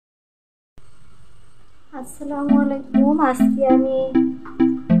আসসালামু আলাইকুম। আজকে আমি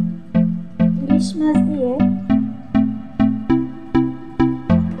ইলিশ মাছ দিয়ে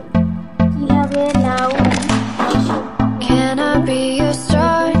কিভাবে লাউ Can I be your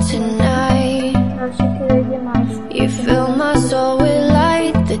star tonight? দর্শকের ওই যে মাছ You fill my soul with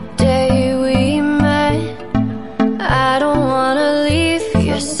light the day we met. I don't wanna leave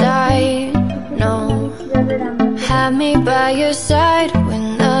your side, no. কিভাবে রান্না করব Have me by your side when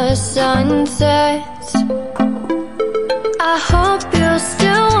the sun sets. I hope you'll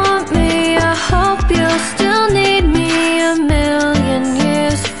still want me. I hope you'll still need me a million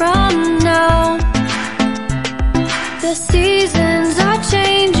years from now. The seasons are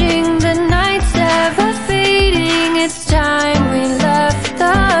changing, the nights ever fading. It's time we left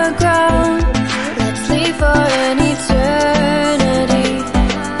the ground. Let's leave for an eternity.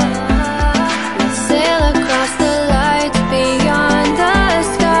 We'll sail across the lights beyond the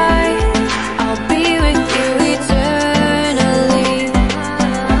sky. I'll be with you eternally.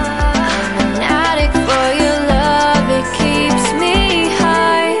 I'm an addict for your love. It keeps me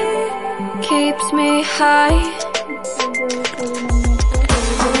high, keeps me high. গরম করতে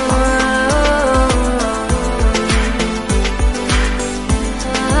হবে।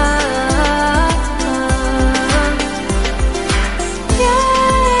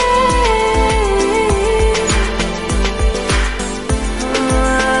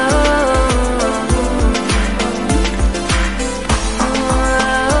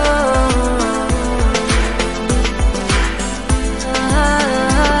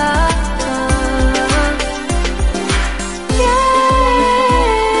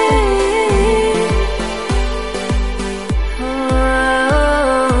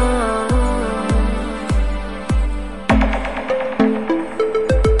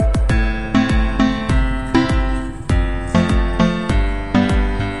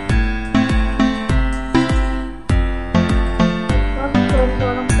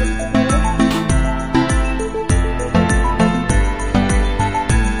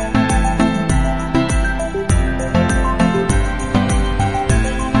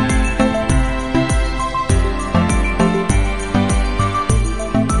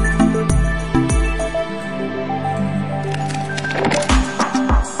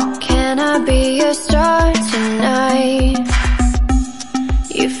 Can I be your star tonight?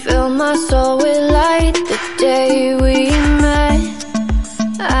 You fill my soul with light the day we met.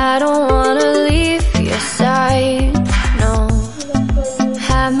 I don't wanna leave your side, no.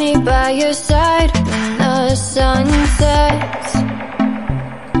 Have me by your side when the sun sets.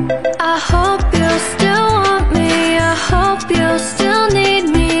 I hope you'll still want me. I hope you'll still need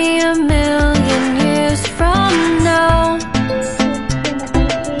me a million years from now.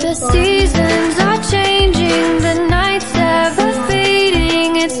 The seasons are changing, the nights ever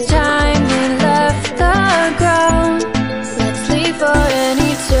fading. It's time we left the ground. Let's leave for an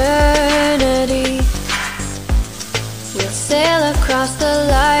eternity. We'll sail across the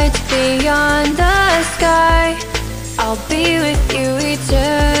lights beyond the sky. I'll be with you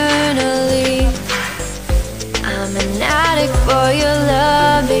eternally. I'm an addict for your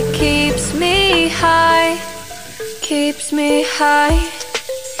love. It keeps me high, keeps me high.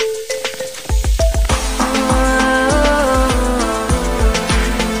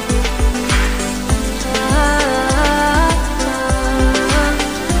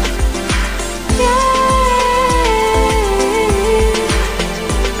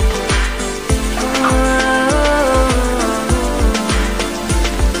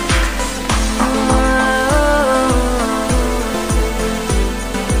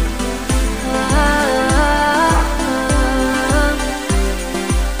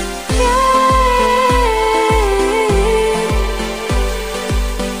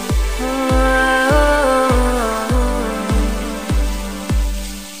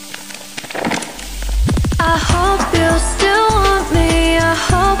 I hope you'll still want me. I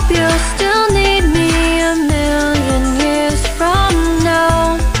hope you'll still need me a million years from now.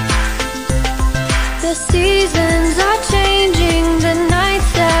 The seasons are changing, the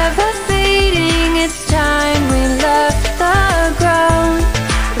nights ever fading. It's time we left the ground.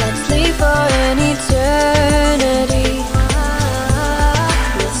 Let's leave for an eternity.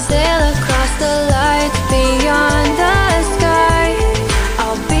 We'll sail across the lights beyond the sky.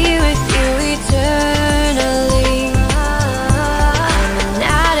 I'll be with you eternally. I'm an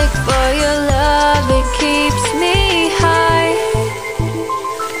addict for your love. It keeps me high.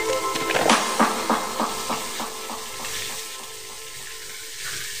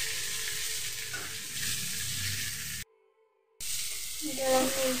 এটা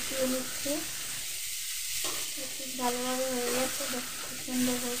আমি উঠিয়ে নিচ্ছি। খুব ভালোভাবে হয়ে গেছে, দেখতে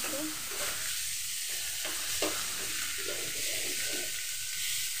সুন্দর হয়েছে।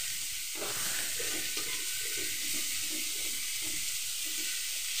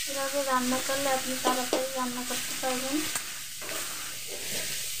 রান্না করলে আপনি তাড়াতাড়ি রান্না করতে পারবেন।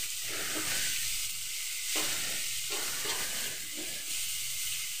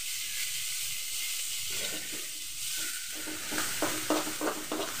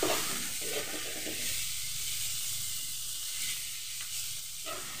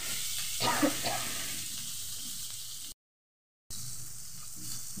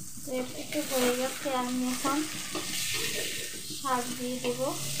 একটু হয়ে গেছে, আমি এখন শাক দিয়ে দেব।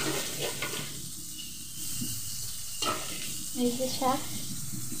 এই যে শাক,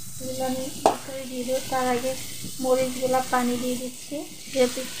 এগুলো আমি করে দিয়ে দেবো। তার আগে মরিচগুলা পানি দিয়ে দিচ্ছি,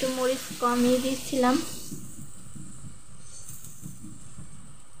 যেহেতু একটু মরিচ কমিয়ে দিচ্ছিলাম।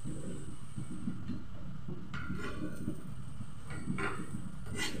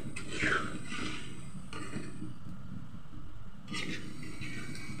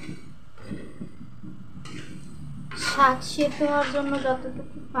 শাক সেদ্ধ হওয়ার জন্য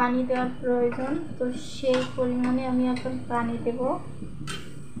যতটুকু পানি দেওয়ার প্রয়োজন, তো সেই পরিমাণে আমি এখন পানি দেব।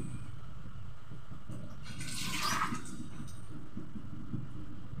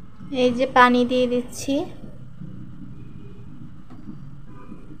 এই যে পানি দিয়ে দিচ্ছি।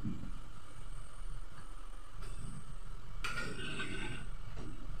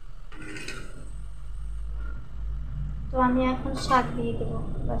 তো আমি এখন শাক দিয়ে দেবো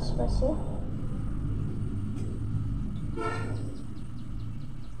পাশে।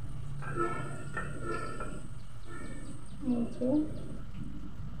 এই যে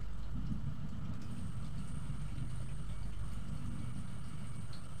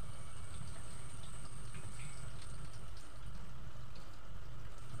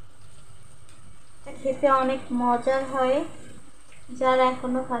খেতে অনেক মজার হয়, যারা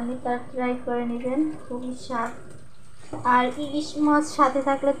এখনো খাননি তারা ট্রাই করে নেবেন, খুবই স্বাদ। আর ইলিশ মাছ সাথে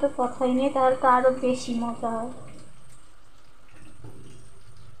থাকলে তো কথাই নেই, তাহলে তো আরো বেশি মজা হয়।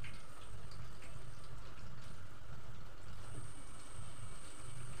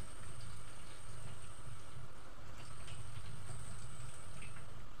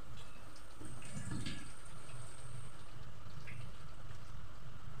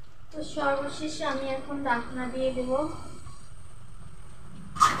 তো সর্বশেষে আমি এখন ঢাকনা দিয়ে দেব।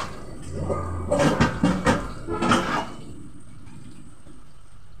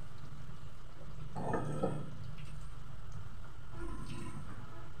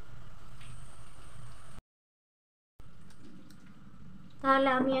 তাহলে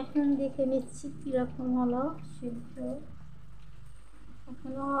আমি এখন দেখে নিচ্ছি কিরকম হলো সিদ্ধ।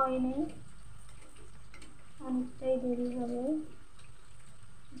 এখনো হয়নি, অনেকটাই দেরি হবে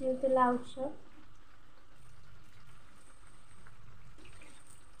যেহেতু লাউ শাক।